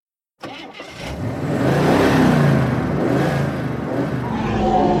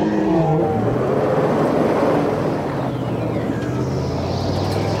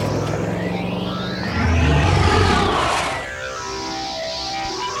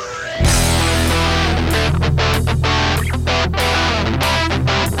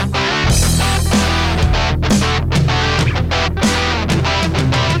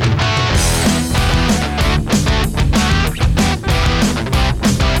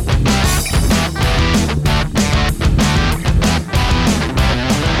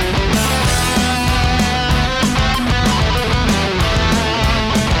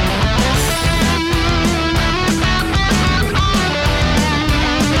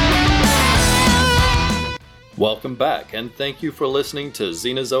Welcome back, and thank you for listening to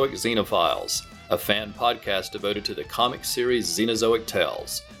Xenozoic Xenophiles, a fan podcast devoted to the comic series Xenozoic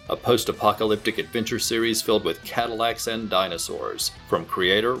Tales, a post-apocalyptic adventure series filled with Cadillacs and dinosaurs, from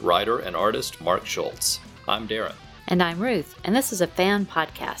creator, writer, and artist Mark Schultz. I'm Darren. And I'm Ruth, and this is a fan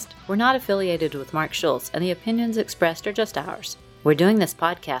podcast. We're not affiliated with Mark Schultz, and the opinions expressed are just ours. We're doing this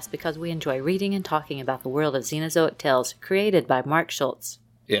podcast because we enjoy reading and talking about the world of Xenozoic Tales created by Mark Schultz.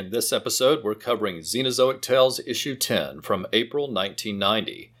 In this episode, we're covering Xenozoic Tales Issue 10 from April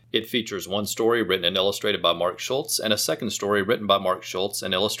 1990. It features one story written and illustrated by Mark Schultz and a second story written by Mark Schultz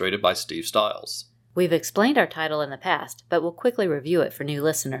and illustrated by Steve Stiles. We've explained our title in the past, but we'll quickly review it for new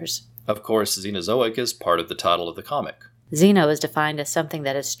listeners. Of course, Xenozoic is part of the title of the comic. Xeno is defined as something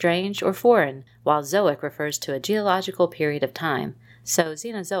that is strange or foreign, while Zoic refers to a geological period of time, so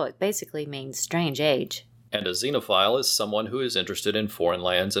Xenozoic basically means strange age. And a xenophile is someone who is interested in foreign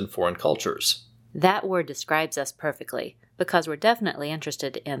lands and foreign cultures. That word describes us perfectly, because we're definitely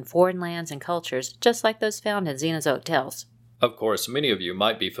interested in foreign lands and cultures just like those found in Xenozoic Tales. Of course, many of you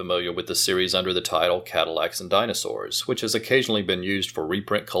might be familiar with the series under the title Cadillacs and Dinosaurs, which has occasionally been used for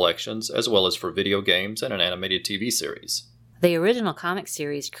reprint collections as well as for video games and an animated TV series. The original comic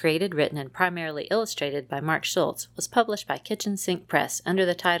series, created, written, and primarily illustrated by Mark Schultz, was published by Kitchen Sink Press under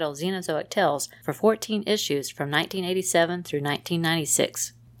the title Xenozoic Tales for 14 issues from 1987 through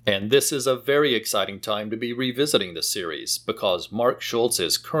 1996. And this is a very exciting time to be revisiting the series, because Mark Schultz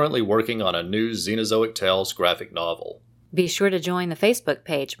is currently working on a new Xenozoic Tales graphic novel. Be sure to join the Facebook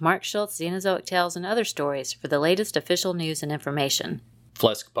page Mark Schultz Xenozoic Tales and Other Stories for the latest official news and information.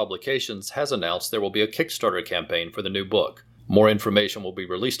 Flesk Publications has announced there will be a Kickstarter campaign for the new book. More information will be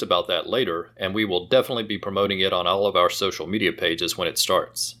released about that later, and we will definitely be promoting it on all of our social media pages when it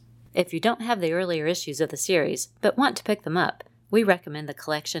starts. If you don't have the earlier issues of the series, but want to pick them up, we recommend the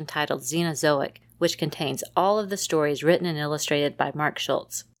collection titled Xenozoic, which contains all of the stories written and illustrated by Mark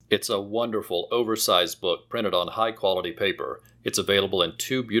Schultz. It's a wonderful, oversized book printed on high-quality paper. It's available in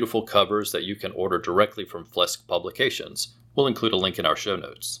 2 beautiful covers that you can order directly from Flesk Publications. We'll include a link in our show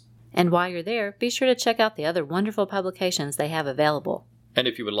notes. And while you're there, be sure to check out the other wonderful publications they have available. And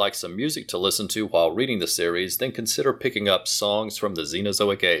if you would like some music to listen to while reading the series, then consider picking up Songs from the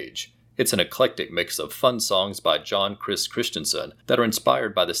Xenozoic Age. It's an eclectic mix of fun songs by John Chris Christensen that are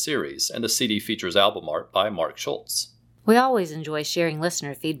inspired by the series, and the CD features album art by Mark Schultz. We always enjoy sharing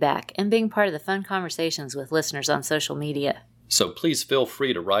listener feedback and being part of the fun conversations with listeners on social media. So please feel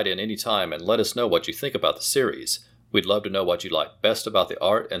free to write in anytime and let us know what you think about the series. We'd love to know what you like best about the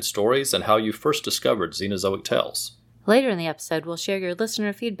art and stories and how you first discovered Xenozoic Tales. Later in the episode, we'll share your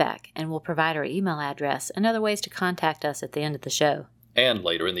listener feedback, and we'll provide our email address and other ways to contact us at the end of the show. And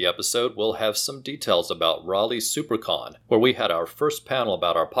later in the episode, we'll have some details about Raleigh SuperCon, where we had our first panel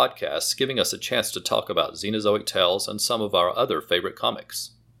about our podcast, giving us a chance to talk about Xenozoic Tales and some of our other favorite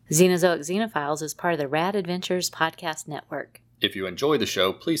comics. Xenozoic Xenophiles is part of the Rad Adventures Podcast Network. If you enjoy the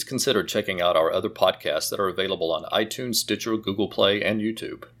show, please consider checking out our other podcasts that are available on iTunes, Stitcher, Google Play, and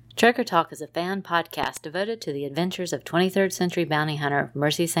YouTube. Trekker Talk is a fan podcast devoted to the adventures of 23rd century bounty hunter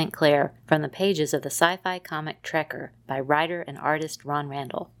Mercy St. Clair from the pages of the sci-fi comic Trekker by writer and artist Ron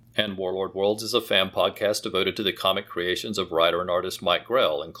Randall. And Warlord Worlds is a fan podcast devoted to the comic creations of writer and artist Mike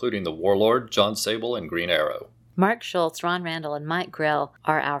Grell, including The Warlord, Jon Sable, and Green Arrow. Mark Schultz, Ron Randall, and Mike Grell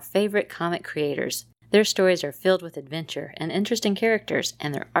are our favorite comic creators. Their stories are filled with adventure and interesting characters,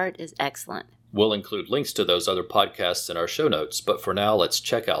 and their art is excellent. We'll include links to those other podcasts in our show notes, but for now, let's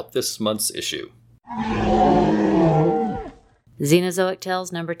check out this month's issue. Xenozoic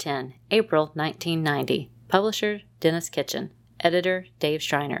Tales number 10, April 1990. Publisher, Dennis Kitchen. Editor, Dave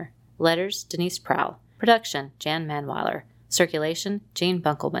Schreiner. Letters, Denise Prowl. Production, Jan Manweiler. Circulation, Gene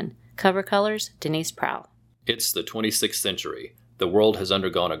Bunkelman. Cover colors, Denise Prowl. It's the 26th century. The world has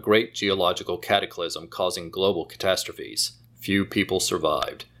undergone a great geological cataclysm causing global catastrophes. Few people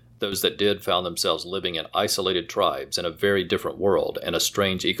survived. Those that did found themselves living in isolated tribes in a very different world and a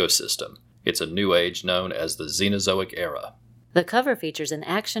strange ecosystem. It's a new age known as the Xenozoic era. The cover features an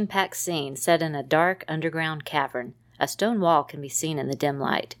action-packed scene set in a dark underground cavern. A stone wall can be seen in the dim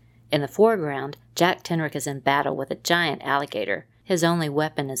light. In the foreground, Jack Tenrick is in battle with a giant alligator. His only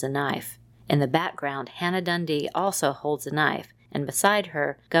weapon is a knife. In the background, Hannah Dundee also holds a knife, and beside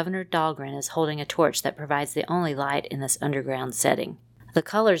her, Governor Dahlgren is holding a torch that provides the only light in this underground setting. The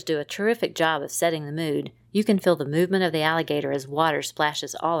colors do a terrific job of setting the mood. You can feel the movement of the alligator as water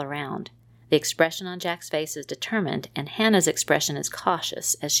splashes all around. The expression on Jack's face is determined, and Hannah's expression is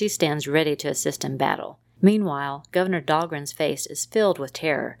cautious as she stands ready to assist in battle. Meanwhile, Governor Dahlgren's face is filled with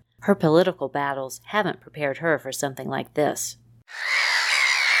terror. Her political battles haven't prepared her for something like this.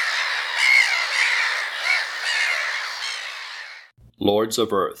 Lords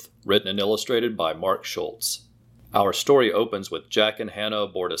of Earth, written and illustrated by Mark Schultz. Our story opens with Jack and Hannah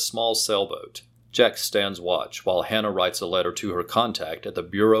aboard a small sailboat. Jack stands watch while Hannah writes a letter to her contact at the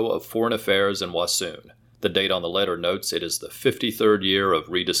Bureau of Foreign Affairs in Wassoon. The date on the letter notes it is the 53rd year of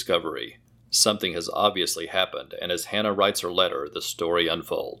rediscovery. Something has obviously happened, and as Hannah writes her letter, the story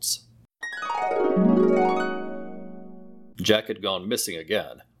unfolds. Jack had gone missing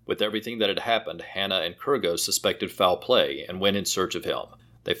again. With everything that had happened, Hannah and Kurgo suspected foul play and went in search of him.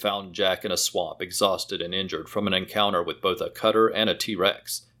 They found Jack in a swamp, exhausted and injured from an encounter with both a cutter and a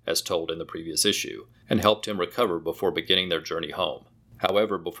T-Rex, as told in the previous issue, and helped him recover before beginning their journey home.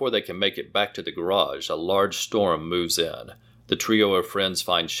 However, before they can make it back to the garage, a large storm moves in. The trio of friends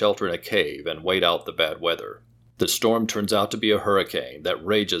find shelter in a cave and wait out the bad weather. The storm turns out to be a hurricane that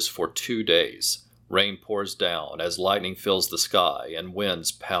rages for 2 days. Rain pours down as lightning fills the sky and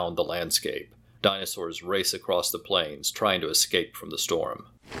winds pound the landscape. Dinosaurs race across the plains, trying to escape from the storm.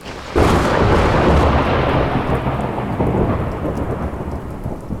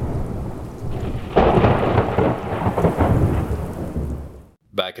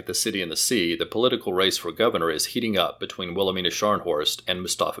 Back at the City in the Sea, the political race for governor is heating up between Wilhelmina Scharnhorst and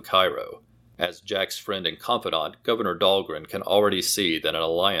Mustafa Cairo. As Jack's friend and confidant, Governor Dahlgren can already see that an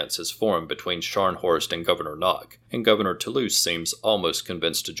alliance has formed between Scharnhorst and Governor Knock, and Governor Toulouse seems almost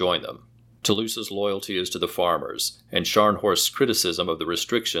convinced to join them. Toulouse's loyalty is to the farmers, and Scharnhorst's criticism of the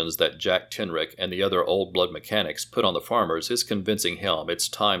restrictions that Jack Tenrick and the other Old Blood mechanics put on the farmers is convincing him it's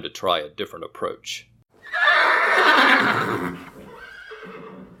time to try a different approach.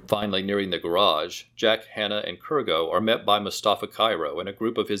 Finally, nearing the garage, Jack, Hannah, and Kurgo are met by Mustafa Cairo and a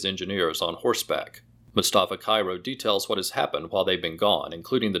group of his engineers on horseback. Mustafa Cairo details what has happened while they've been gone,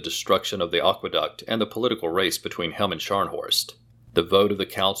 including the destruction of the aqueduct and the political race between him and Scharnhorst. The vote of the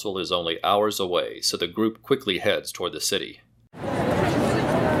council is only hours away, so the group quickly heads toward the city.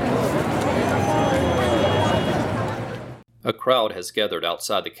 A crowd has gathered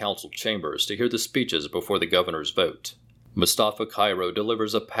outside the council chambers to hear the speeches before the governor's vote. Mustafa Cairo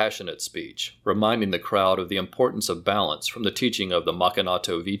delivers a passionate speech, reminding the crowd of the importance of balance from the teaching of the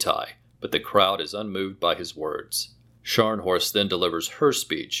Machinato Vitae, but the crowd is unmoved by his words. Scharnhorst then delivers her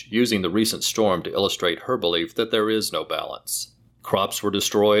speech, using the recent storm to illustrate her belief that there is no balance. Crops were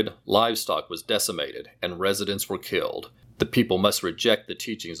destroyed, livestock was decimated, and residents were killed. The people must reject the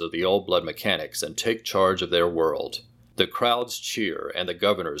teachings of the Old Blood mechanics and take charge of their world. The crowds cheer, and the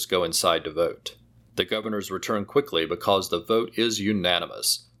governors go inside to vote. The governors return quickly because the vote is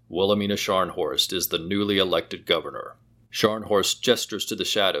unanimous. Wilhelmina Scharnhorst is the newly elected governor. Scharnhorst gestures to the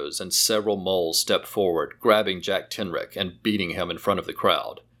shadows, and several moles step forward, grabbing Jack Tenrick and beating him in front of the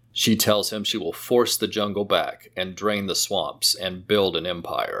crowd. She tells him she will force the jungle back and drain the swamps and build an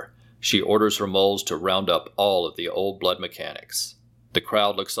empire. She orders her moles to round up all of the Old Blood mechanics. The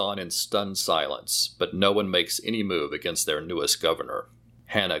crowd looks on in stunned silence, but no one makes any move against their newest governor.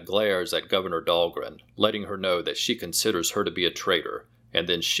 Hannah glares at Governor Dahlgren, letting her know that she considers her to be a traitor, and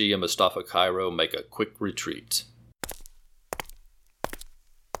then she and Mustafa Cairo make a quick retreat.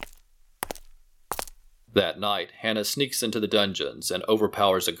 That night, Hannah sneaks into the dungeons and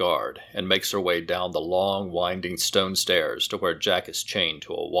overpowers a guard, and makes her way down the long, winding stone stairs to where Jack is chained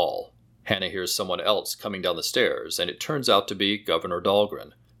to a wall. Hannah hears someone else coming down the stairs, and it turns out to be Governor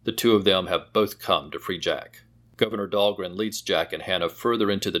Dahlgren. The two of them have both come to free Jack. Governor Dahlgren leads Jack and Hannah further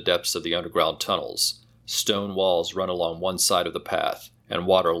into the depths of the underground tunnels. Stone walls run along one side of the path, and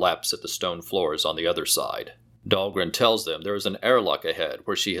water laps at the stone floors on the other side. Dahlgren tells them there is an airlock ahead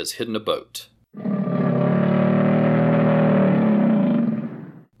where she has hidden a boat.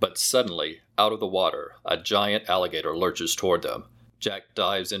 But suddenly, out of the water, a giant alligator lurches toward them. Jack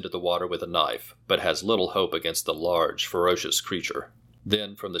dives into the water with a knife, but has little hope against the large, ferocious creature.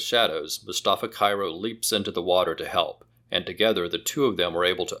 Then, from the shadows, Mustafa Cairo leaps into the water to help, and together the two of them are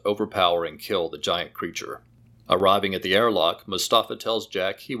able to overpower and kill the giant creature. Arriving at the airlock, Mustafa tells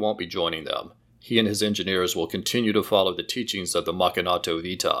Jack he won't be joining them. He and his engineers will continue to follow the teachings of the Machinato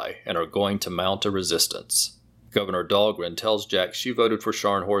Vitae and are going to mount a resistance. Governor Dahlgren tells Jack she voted for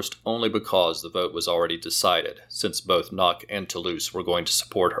Scharnhorst only because the vote was already decided, since both Knock and Toulouse were going to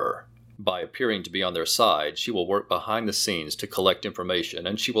support her. By appearing to be on their side, she will work behind the scenes to collect information,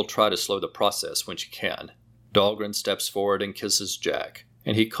 and she will try to slow the process when she can. Dahlgren steps forward and kisses Jack,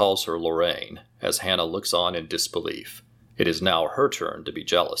 and he calls her Lorraine, as Hannah looks on in disbelief. It is now her turn to be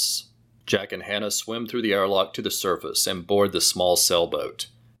jealous. Jack and Hannah swim through the airlock to the surface and board the small sailboat.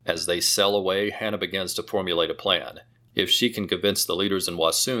 As they sail away, Hannah begins to formulate a plan. If she can convince the leaders in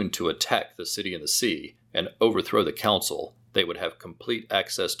Wassoon to attack the City in the Sea and overthrow the council, they would have complete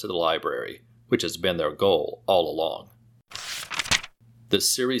access to the library, which has been their goal all along. This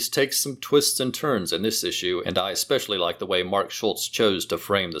series takes some twists and turns in this issue, and I especially like the way Mark Schultz chose to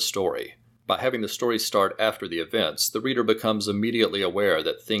frame the story. By having the story start after the events, the reader becomes immediately aware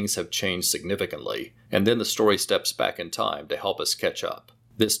that things have changed significantly, and then the story steps back in time to help us catch up.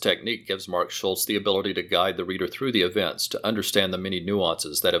 This technique gives Mark Schultz the ability to guide the reader through the events to understand the many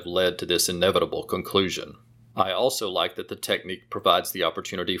nuances that have led to this inevitable conclusion. I also like that the technique provides the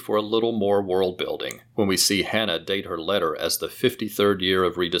opportunity for a little more world building when we see Hannah date her letter as the 53rd year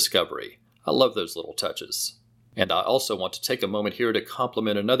of rediscovery. I love those little touches. And I also want to take a moment here to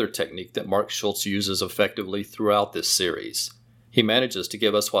compliment another technique that Mark Schultz uses effectively throughout this series. He manages to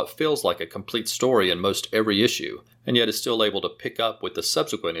give us what feels like a complete story in most every issue, and yet is still able to pick up with the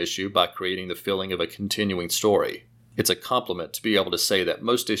subsequent issue by creating the feeling of a continuing story. It's a compliment to be able to say that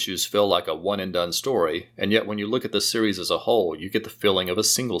most issues feel like a one-and-done story, and yet when you look at the series as a whole, you get the feeling of a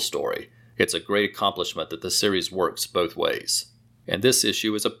single story. It's a great accomplishment that the series works both ways. And this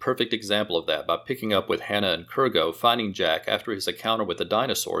issue is a perfect example of that by picking up with Hannah and Kurgo finding Jack after his encounter with the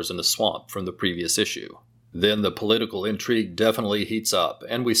dinosaurs in the swamp from the previous issue. Then the political intrigue definitely heats up,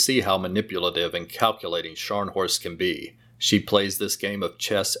 and we see how manipulative and calculating Scharnhorst can be. She plays this game of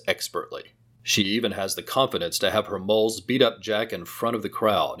chess expertly. She even has the confidence to have her moles beat up Jack in front of the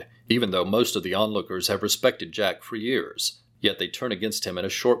crowd, even though most of the onlookers have respected Jack for years, yet they turn against him in a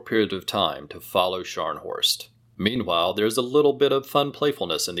short period of time to follow Scharnhorst. Meanwhile, there's a little bit of fun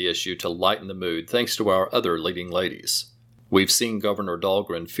playfulness in the issue to lighten the mood thanks to our other leading ladies. We've seen Governor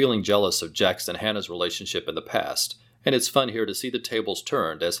Dahlgren feeling jealous of Jack's and Hannah's relationship in the past, and it's fun here to see the tables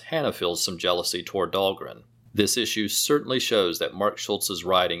turned as Hannah feels some jealousy toward Dahlgren. This issue certainly shows that Mark Schultz's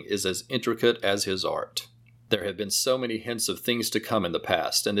writing is as intricate as his art. There have been so many hints of things to come in the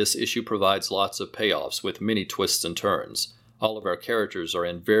past, and this issue provides lots of payoffs with many twists and turns. All of our characters are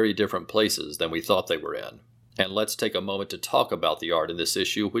in very different places than we thought they were in. And let's take a moment to talk about the art in this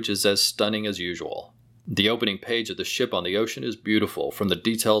issue, which is as stunning as usual. The opening page of the ship on the ocean is beautiful, from the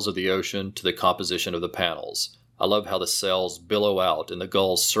details of the ocean to the composition of the panels. I love how the sails billow out and the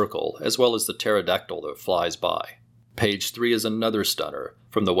gulls circle, as well as the pterodactyl that flies by. Page 3 is another stunner,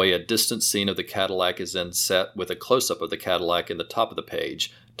 from the way a distant scene of the Cadillac is then set with a close-up of the Cadillac in the top of the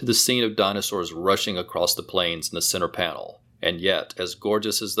page, to the scene of dinosaurs rushing across the plains in the center panel. And yet, as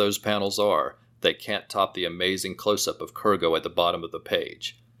gorgeous as those panels are, they can't top the amazing close-up of Kurgo at the bottom of the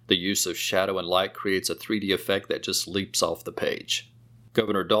page. The use of shadow and light creates a 3D effect that just leaps off the page.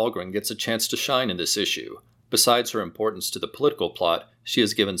 Governor Dahlgren gets a chance to shine in this issue. Besides her importance to the political plot, she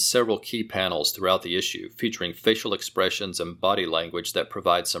is given several key panels throughout the issue, featuring facial expressions and body language that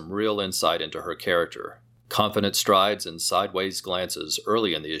provide some real insight into her character. Confident strides and sideways glances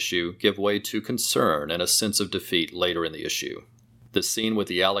early in the issue give way to concern and a sense of defeat later in the issue. The scene with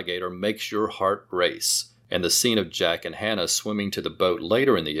the alligator makes your heart race, and the scene of Jack and Hannah swimming to the boat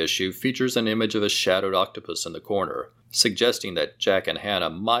later in the issue features an image of a shadowed octopus in the corner, suggesting that Jack and Hannah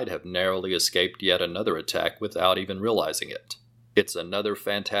might have narrowly escaped yet another attack without even realizing it. It's another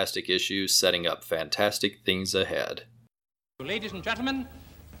fantastic issue setting up fantastic things ahead. Ladies and gentlemen,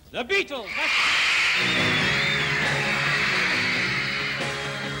 the Beatles!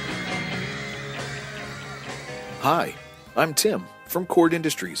 Hi, I'm Tim from Cord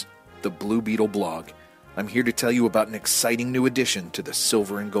Industries, the Blue Beetle blog. I'm here to tell you about an exciting new addition to the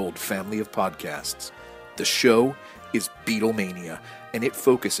Silver and Gold family of podcasts. The show is Beatlemania, and it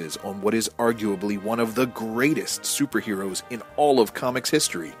focuses on what is arguably one of the greatest superheroes in all of comics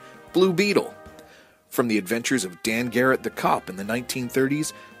history, Blue Beetle. From the adventures of Dan Garrett the cop in the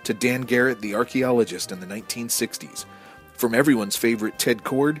 1930s to Dan Garrett the archaeologist in the 1960s. From everyone's favorite Ted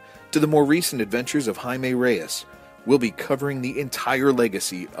Kord to the more recent adventures of Jaime Reyes, we'll be covering the entire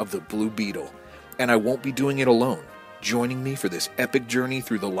legacy of the Blue Beetle. And I won't be doing it alone. Joining me for this epic journey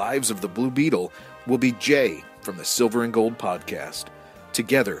through the lives of the Blue Beetle will be Jay from the Silver and Gold podcast.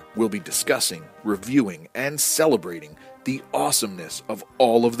 Together, we'll be discussing, reviewing, and celebrating the awesomeness of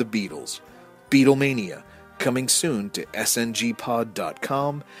all of the Beatles. Beatlemania, coming soon to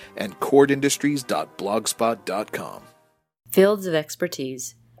sngpod.com and cordindustries.blogspot.com. Fields of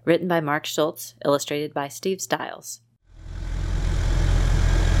Expertise, written by Mark Schultz, illustrated by Steve Stiles.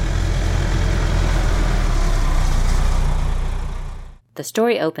 The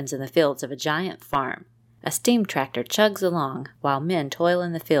story opens in the fields of a giant farm. A steam tractor chugs along, while men toil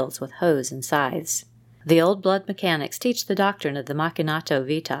in the fields with hoes and scythes. The old blood mechanics teach the doctrine of the machinato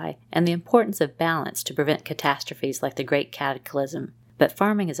vitae and the importance of balance to prevent catastrophes like the Great Cataclysm. But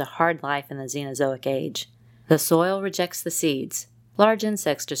farming is a hard life in the Cenozoic age. The soil rejects the seeds. Large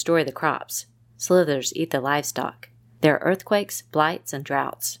insects destroy the crops. Slithers eat the livestock. There are earthquakes, blights, and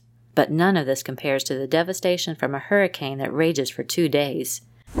droughts. But none of this compares to the devastation from a hurricane that rages for 2 days.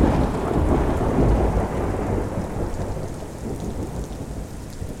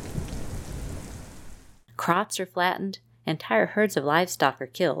 Crops are flattened, entire herds of livestock are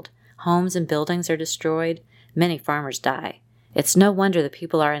killed, homes and buildings are destroyed, many farmers die. It's no wonder the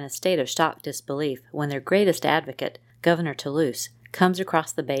people are in a state of shocked disbelief when their greatest advocate, Governor Toulouse, comes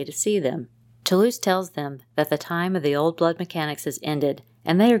across the bay to see them. Toulouse tells them that the time of the old blood mechanics has ended,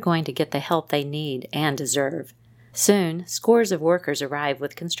 and they are going to get the help they need and deserve. Soon, scores of workers arrive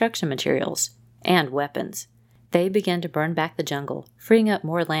with construction materials and weapons. They begin to burn back the jungle, freeing up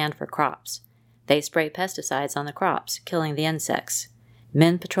more land for crops. They spray pesticides on the crops, killing the insects.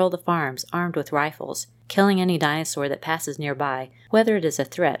 Men patrol the farms, armed with rifles, killing any dinosaur that passes nearby, whether it is a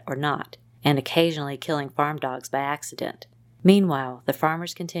threat or not, and occasionally killing farm dogs by accident. Meanwhile, the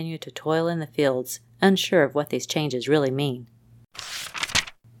farmers continue to toil in the fields, unsure of what these changes really mean.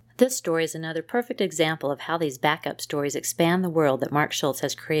 This story is another perfect example of how these backup stories expand the world that Mark Schultz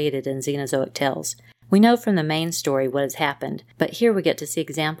has created in Xenozoic Tales. We know from the main story what has happened, but here we get to see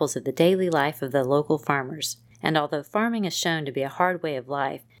examples of the daily life of the local farmers. And although farming is shown to be a hard way of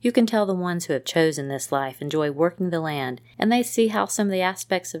life, you can tell the ones who have chosen this life enjoy working the land, and they see how some of the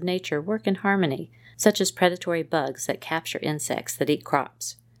aspects of nature work in harmony, such as predatory bugs that capture insects that eat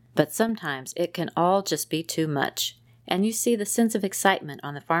crops. But sometimes it can all just be too much, and you see the sense of excitement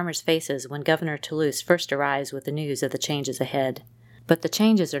on the farmers' faces when Governor Toulouse first arrives with the news of the changes ahead. But the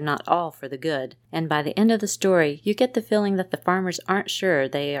changes are not all for the good, and by the end of the story, you get the feeling that the farmers aren't sure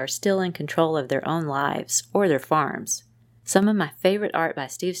they are still in control of their own lives or their farms. Some of my favorite art by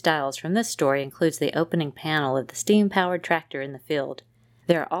Steve Stiles from this story includes the opening panel of the steam-powered tractor in the field.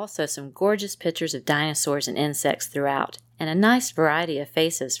 There are also some gorgeous pictures of dinosaurs and insects throughout, and a nice variety of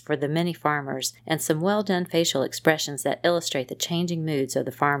faces for the many farmers, and some well-done facial expressions that illustrate the changing moods of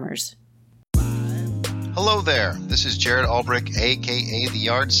the farmers. Hello there, this is Jared Albrick, aka The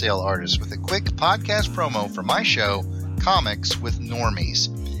Yard Sale Artist, with a quick podcast promo for my show, Comics with Normies.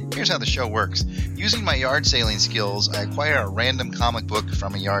 Here's how the show works. Using my yard sailing skills, I acquire a random comic book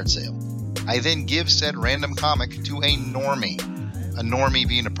from a yard sale. I then give said random comic to a normie. A normie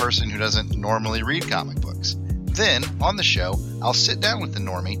being a person who doesn't normally read comic books. Then, on the show, I'll sit down with the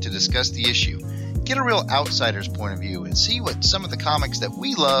normie to discuss the issue, get a real outsider's point of view, and see what some of the comics that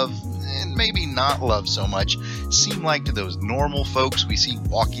we love, and maybe not love so much, seem like to those normal folks we see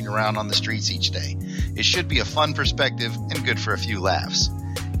walking around on the streets each day. It should be a fun perspective and good for a few laughs.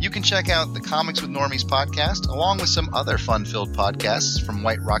 You can check out the Comics with Normies podcast, along with some other fun-filled podcasts from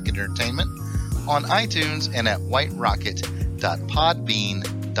White Rocket Entertainment, on iTunes and at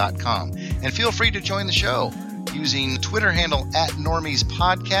whiterocket.podbean.com. And feel free to join the show using Twitter handle at Normies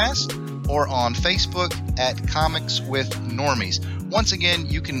Podcast or on Facebook at Comics with Normies. Once again,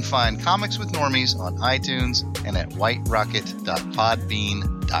 you can find Comics with Normies on iTunes and at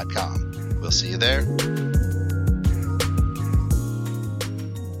whiterocket.podbean.com. We'll see you there.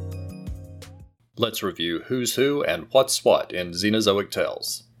 Let's review who's who and what's what in Xenozoic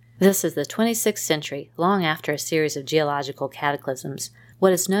Tales. This is the 26th century, long after a series of geological cataclysms.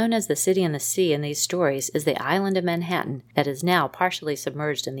 What is known as the City in the Sea in these stories is the island of Manhattan that is now partially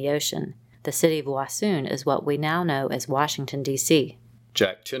submerged in the ocean. The city of Wassoon is what we now know as Washington, D.C.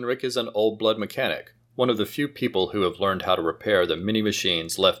 Jack Tenrick is an old-blood mechanic, one of the few people who have learned how to repair the many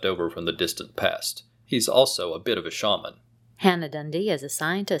machines left over from the distant past. He's also a bit of a shaman. Hannah Dundee is a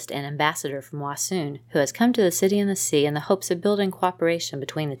scientist and ambassador from Wassoon who has come to the City in the Sea in the hopes of building cooperation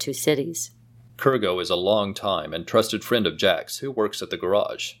between the two cities. Kurgo is a long-time and trusted friend of Jack's who works at the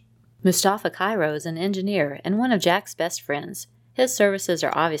garage. Mustafa Cairo is an engineer and one of Jack's best friends. His services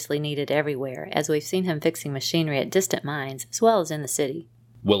are obviously needed everywhere, as we've seen him fixing machinery at distant mines as well as in the city.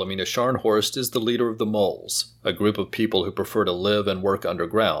 Wilhelmina Scharnhorst is the leader of the Moles, a group of people who prefer to live and work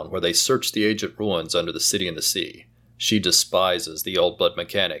underground where they search the ancient ruins under the City in the Sea. She despises the old-blood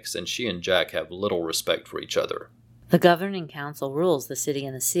mechanics, and she and Jack have little respect for each other. The Governing Council rules the City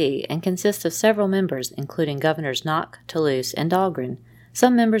in the Sea and consists of several members, including Governors Nock, Toulouse, and Dahlgren.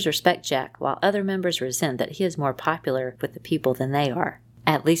 Some members respect Jack, while other members resent that he is more popular with the people than they are.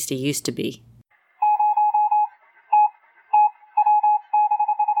 At least he used to be.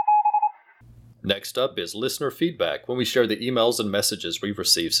 Next up is listener feedback when we share the emails and messages we've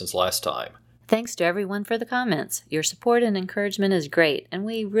received since last time. Thanks to everyone for the comments. Your support and encouragement is great, and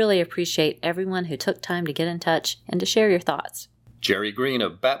we really appreciate everyone who took time to get in touch and to share your thoughts. Jerry Green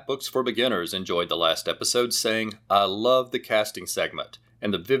of Bat Books for Beginners enjoyed the last episode, saying, "I love the casting segment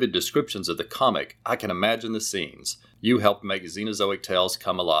and the vivid descriptions of the comic. I can imagine the scenes. You helped make Xenozoic Tales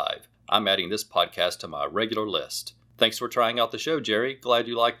come alive. I'm adding this podcast to my regular list." Thanks for trying out the show, Jerry. Glad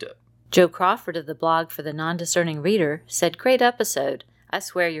you liked it. Joe Crawford of the blog for the Non-Discerning Reader said, "Great episode. I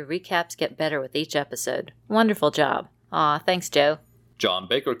swear your recaps get better with each episode. Wonderful job." Aw, thanks, Joe. John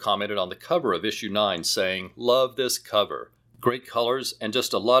Baker commented on the cover of issue 9 saying, "Love this cover. Great colors and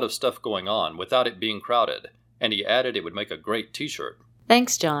just a lot of stuff going on without it being crowded." And he added it would make a great t-shirt.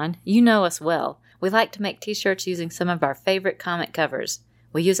 Thanks, John. You know us well. We like to make t-shirts using some of our favorite comic covers.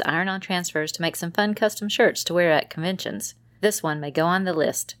 We use iron-on transfers to make some fun custom shirts to wear at conventions. This one may go on the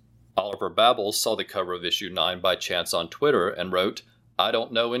list. Oliver Babbles saw the cover of issue 9 by chance on Twitter and wrote, "I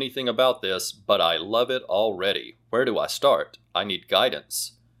don't know anything about this, but I love it already. Where do I start? I need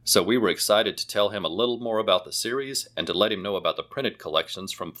guidance." So we were excited to tell him a little more about the series and to let him know about the printed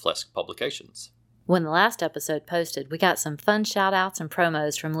collections from Flesk Publications. When the last episode posted, we got some fun shout-outs and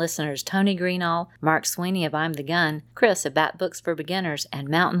promos from listeners Tony Greenall, Mark Sweeney of I'm the Gun, Chris of Bat Books for Beginners, and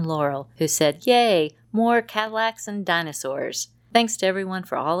Mountain Laurel, who said, "Yay, more Cadillacs and dinosaurs." Thanks to everyone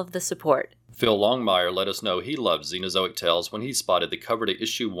for all of the support. Phil Longmire let us know he loved Xenozoic Tales when he spotted the cover to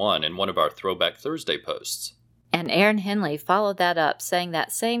issue 1 in one of our Throwback Thursday posts. And Aaron Henley followed that up, saying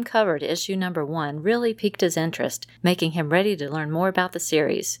that same cover to issue number 1 really piqued his interest, making him ready to learn more about the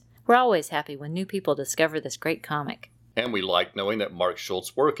series. We're always happy when new people discover this great comic. And we like knowing that Mark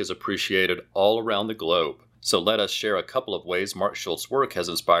Schultz's work is appreciated all around the globe. So let us share a couple of ways Mark Schultz's work has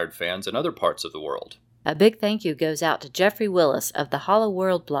inspired fans in other parts of the world. A big thank you goes out to Jeffrey Willis of the Hollow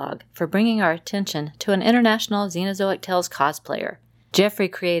World blog for bringing our attention to an international Xenozoic Tales cosplayer. Jeffrey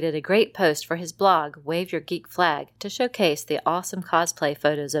created a great post for his blog, Wave Your Geek Flag, to showcase the awesome cosplay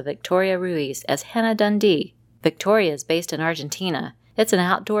photos of Victoria Ruiz as Hannah Dundee. Victoria is based in Argentina. It's an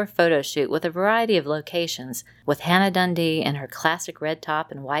outdoor photo shoot with a variety of locations, with Hannah Dundee in her classic red top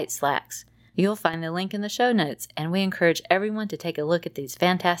and white slacks. You'll find the link in the show notes, and we encourage everyone to take a look at these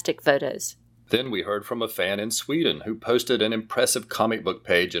fantastic photos. Then we heard from a fan in Sweden who posted an impressive comic book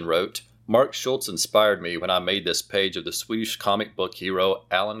page and wrote, "Mark Schultz inspired me when I made this page of the Swedish comic book hero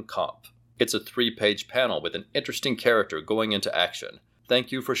Alan Kampf. It's a 3-page panel with an interesting character going into action.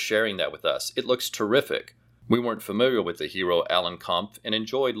 Thank you for sharing that with us. It looks terrific. We weren't familiar with the hero Alan Kampf and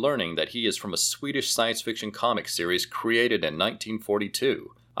enjoyed learning that he is from a Swedish science fiction comic series created in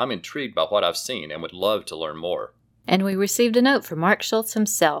 1942. I'm intrigued by what I've seen and would love to learn more." And we received a note from Mark Schultz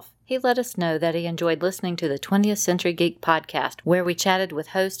himself. He let us know that he enjoyed listening to the 20th Century Geek podcast, where we chatted with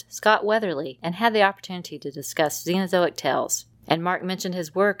host Scott Weatherly and had the opportunity to discuss Xenozoic Tales. And Mark mentioned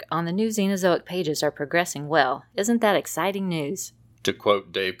his work on the new Xenozoic pages are progressing well. Isn't that exciting news? To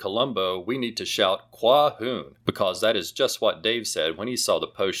quote Dave Colombo, we need to shout "Qua Hoon," because that is just what Dave said when he saw the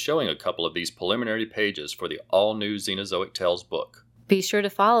post showing a couple of these preliminary pages for the all-new Xenozoic Tales book. Be sure to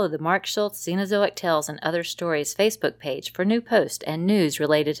follow the Mark Schultz Xenozoic Tales and Other Stories Facebook page for new posts and news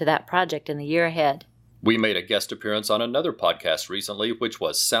related to that project in the year ahead. We made a guest appearance on another podcast recently, which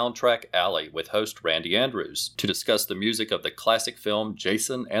was Soundtrack Alley with host Randy Andrews, to discuss the music of the classic film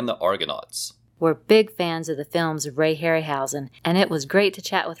Jason and the Argonauts. We're big fans of the films of Ray Harryhausen, and it was great to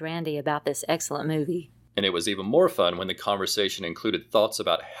chat with Randy about this excellent movie. And it was even more fun when the conversation included thoughts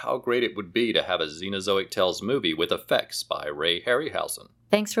about how great it would be to have a Xenozoic Tales movie with effects by Ray Harryhausen.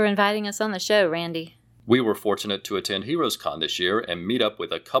 Thanks for inviting us on the show, Randy. We were fortunate to attend HeroesCon this year and meet up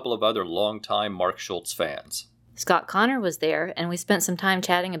with a couple of other longtime Mark Schultz fans. Scott Connor was there, and we spent some time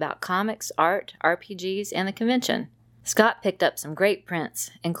chatting about comics, art, RPGs, and the convention. Scott picked up some great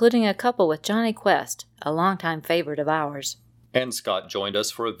prints, including a couple with Johnny Quest, a longtime favorite of ours. And Scott joined us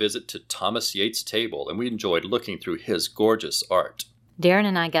for a visit to Thomas Yates' table, and we enjoyed looking through his gorgeous art. Darren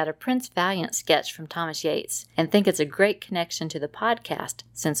and I got a Prince Valiant sketch from Thomas Yates, and think it's a great connection to the podcast,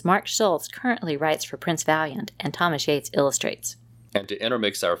 since Mark Schultz currently writes for Prince Valiant, and Thomas Yates illustrates. And to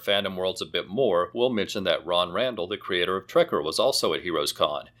intermix our fandom worlds a bit more, we'll mention that Ron Randall, the creator of Trekker, was also at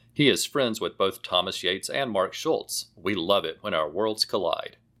HeroesCon. He is friends with both Thomas Yates and Mark Schultz. We love it when our worlds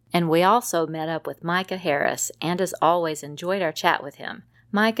collide. And we also met up with Micah Harris, and as always enjoyed our chat with him.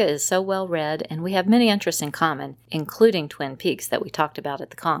 Micah is so well read, and we have many interests in common, including Twin Peaks that we talked about at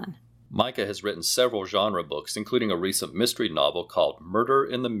the con. Micah has written several genre books, including a recent mystery novel called Murder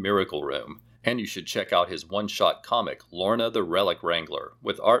in the Miracle Room. And you should check out his one-shot comic, Lorna the Relic Wrangler,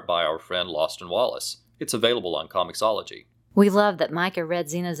 with art by our friend Lawston Wallace. It's available on Comixology. We love that Micah read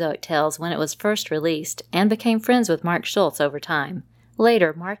Xenozoic Tales when it was first released, and became friends with Mark Schultz over time.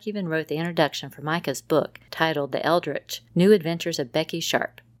 Later, Mark even wrote the introduction for Micah's book, titled The Eldritch, New Adventures of Becky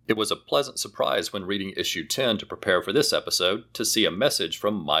Sharp. It was a pleasant surprise when reading issue 10 to prepare for this episode to see a message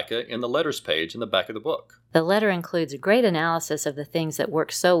from Micah in the letters page in the back of the book. The letter includes a great analysis of the things that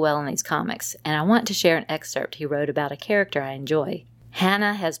work so well in these comics, and I want to share an excerpt he wrote about a character I enjoy.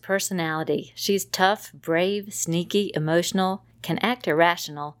 Hannah has personality. She's tough, brave, sneaky, emotional, can act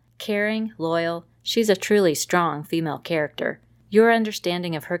irrational, Caring, loyal, she's a truly strong female character. Your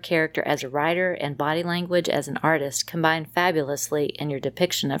understanding of her character as a writer and body language as an artist combine fabulously in your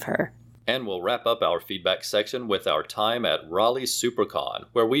depiction of her. And we'll wrap up our feedback section with our time at Raleigh SuperCon,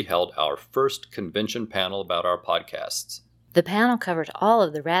 where we held our first convention panel about our podcasts. The panel covered all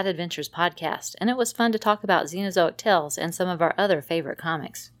of the Rad Adventures podcast, and it was fun to talk about Xenozoic Tales and some of our other favorite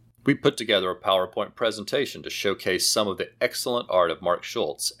comics. We put together a PowerPoint presentation to showcase some of the excellent art of Mark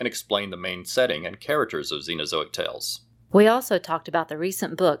Schultz and explain the main setting and characters of Xenozoic Tales. We also talked about the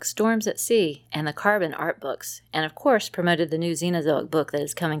recent book Storms at Sea and the Carbon art books, and of course promoted the new Xenozoic book that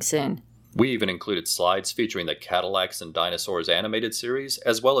is coming soon. We even included slides featuring the Cadillacs and Dinosaurs animated series,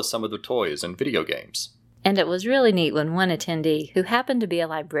 as well as some of the toys and video games. And it was really neat when one attendee, who happened to be a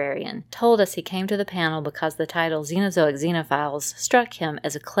librarian, told us he came to the panel because the title Xenozoic Xenophiles struck him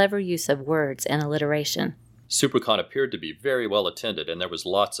as a clever use of words and alliteration. SuperCon appeared to be very well attended, and there was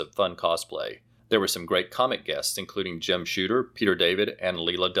lots of fun cosplay. There were some great comic guests, including Jim Shooter, Peter David, and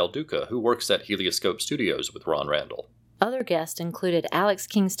Leela Del Duca, who works at Helioscope Studios with Ron Randall. Other guests included Alex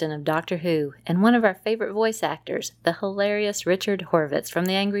Kingston of Doctor Who and one of our favorite voice actors, the hilarious Richard Horvitz from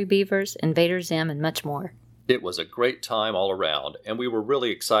The Angry Beavers, Invader Zim, and much more. It was a great time all around, and we were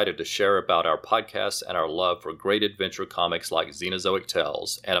really excited to share about our podcasts and our love for great adventure comics like Xenozoic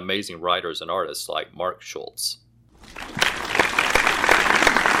Tales and amazing writers and artists like Mark Schultz.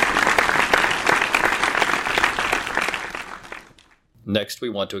 Next, we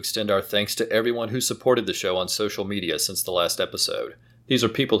want to extend our thanks to everyone who supported the show on social media since the last episode. These are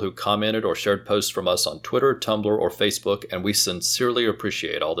people who commented or shared posts from us on Twitter, Tumblr, or Facebook, and we sincerely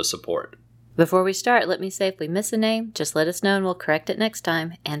appreciate all the support. Before we start, let me say if we miss a name, just let us know and we'll correct it next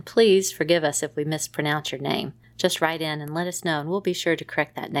time. And please forgive us if we mispronounce your name. Just write in and let us know, and we'll be sure to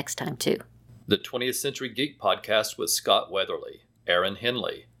correct that next time too. The 20th Century Geek Podcast with Scott Weatherly, Aaron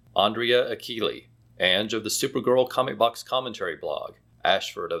Henley, Andrea Achille, Ange of the Supergirl Comic Box Commentary blog,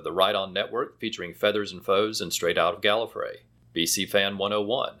 Ashford of the Right On Network featuring Feathers and Foes and Straight Out of Gallifrey, BC Fan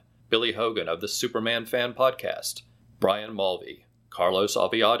 101, Billy Hogan of the Superman Fan Podcast, Brian Mulvey, Carlos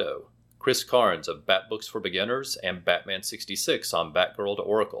Aviado, Chris Carnes of Bat Books for Beginners and Batman 66 on Batgirl to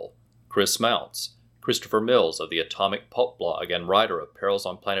Oracle, Chris Mounts, Christopher Mills of the Atomic Pulp blog and writer of Perils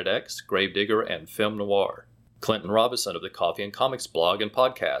on Planet X, Gravedigger, and Film Noir, Clinton Robinson of the Coffee and Comics blog and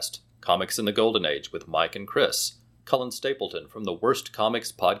podcast, Comics in the Golden Age with Mike and Chris, Cullen Stapleton from the Worst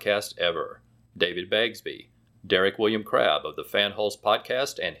Comics Podcast Ever, David Bagsby, Derek William Crabb of the Fanholes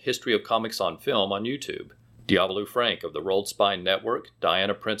Podcast and History of Comics on Film on YouTube, Diablo Frank of the Rolled Spine Network,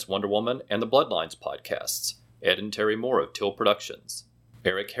 Diana Prince Wonder Woman, and the Bloodlines podcasts, Ed and Terry Moore of Till Productions,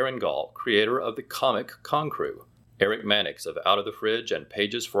 Eric Herringall, creator of the comic Concrew, Eric Mannix of Out of the Fridge and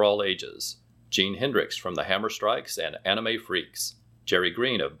Pages for All Ages, Gene Hendricks from the Hammer Strikes and Anime Freaks, Jerry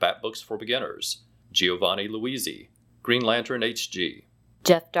Green of Bat Books for Beginners, Giovanni Luisi, Green Lantern HG,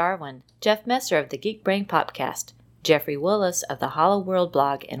 Jeff Darwin, Jeff Messer of the Geek Brain Podcast, Jeffrey Willis of the Hollow World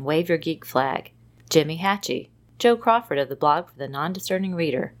blog and Wave Your Geek Flag, Jimmy Hatchie, Joe Crawford of the blog for the Non-Discerning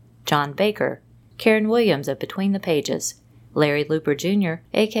Reader, John Baker, Karen Williams of Between the Pages, Larry Looper Jr.,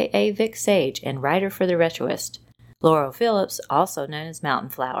 a.k.a. Vic Sage and writer for The Retroist, Laurel Phillips, also known as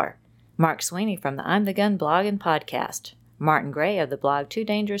Mountain Flower, Mark Sweeney from the I'm the Gun blog and podcast, Martin Gray of the blog Too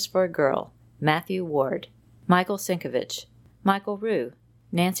Dangerous for a Girl, Matthew Ward, Michael Sinkovich, Michael Rue,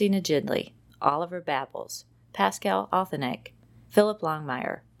 Nancy Najidley, Oliver Babbles, Pascal Althanek, Philip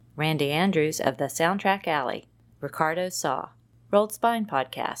Longmire, Randy Andrews of the Soundtrack Alley, Ricardo Saw, Rolled Spine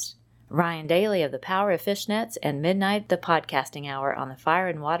Podcast, Ryan Daly of the Power of Fishnets and Midnight the Podcasting Hour on the Fire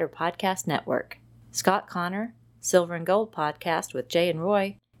and Water Podcast Network, Scott Connor, Silver and Gold Podcast with Jay and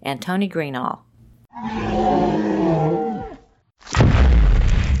Roy, and Tony Greenall.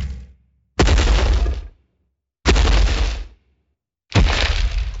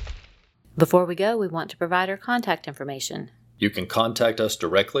 Before we go, we want to provide our contact information. You can contact us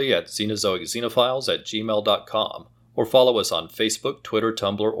directly at xenozoicxenophiles@gmail.com or follow us on Facebook, Twitter,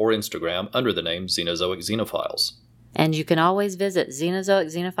 Tumblr, or Instagram under the name Xenozoic Xenophiles. And you can always visit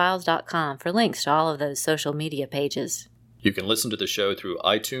xenozoicxenophiles.com for links to all of those social media pages. You can listen to the show through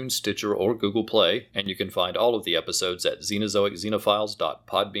iTunes, Stitcher, or Google Play, and you can find all of the episodes at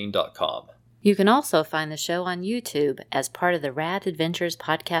xenozoicxenophiles.podbean.com. You can also find the show on YouTube as part of the Rad Adventures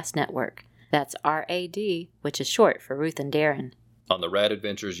Podcast Network. That's RAD, which is short for Ruth and Darren. On the Rad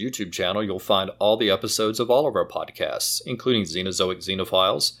Adventures YouTube channel, you'll find all the episodes of all of our podcasts, including Xenozoic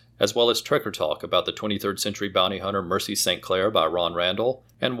Xenophiles, as well as Trekker Talk about the 23rd Century Bounty Hunter Mercy St. Clair by Ron Randall,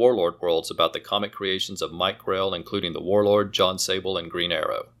 and Warlord Worlds about the comic creations of Mike Grell, including the Warlord, John Sable, and Green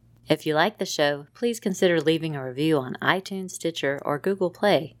Arrow. If you like the show, please consider leaving a review on iTunes, Stitcher, or Google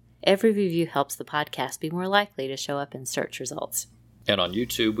Play. Every review helps the podcast be more likely to show up in search results. And on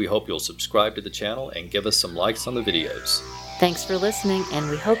YouTube, we hope you'll subscribe to the channel and give us some likes on the videos. Thanks for listening, and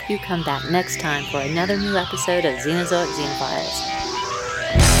we hope you come back next time for another new episode of Xenozoic Xenophiles.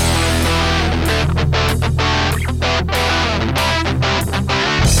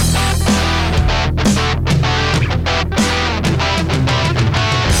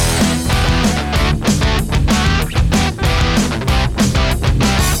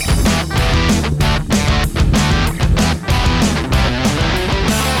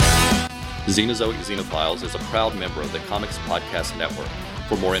 Xenozoic Xenophiles is a proud member of the Comics Podcast Network.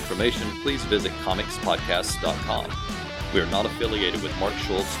 For more information, please visit comicspodcasts.com. We are not affiliated with Mark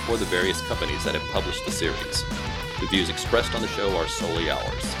Schultz or the various companies that have published the series. The views expressed on the show are solely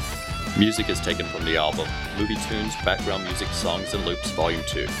ours. Music is taken from the album Movie Tunes, Background Music, Songs and Loops, Volume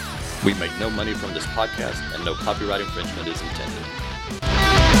 2. We make no money from this podcast, and no copyright infringement is intended.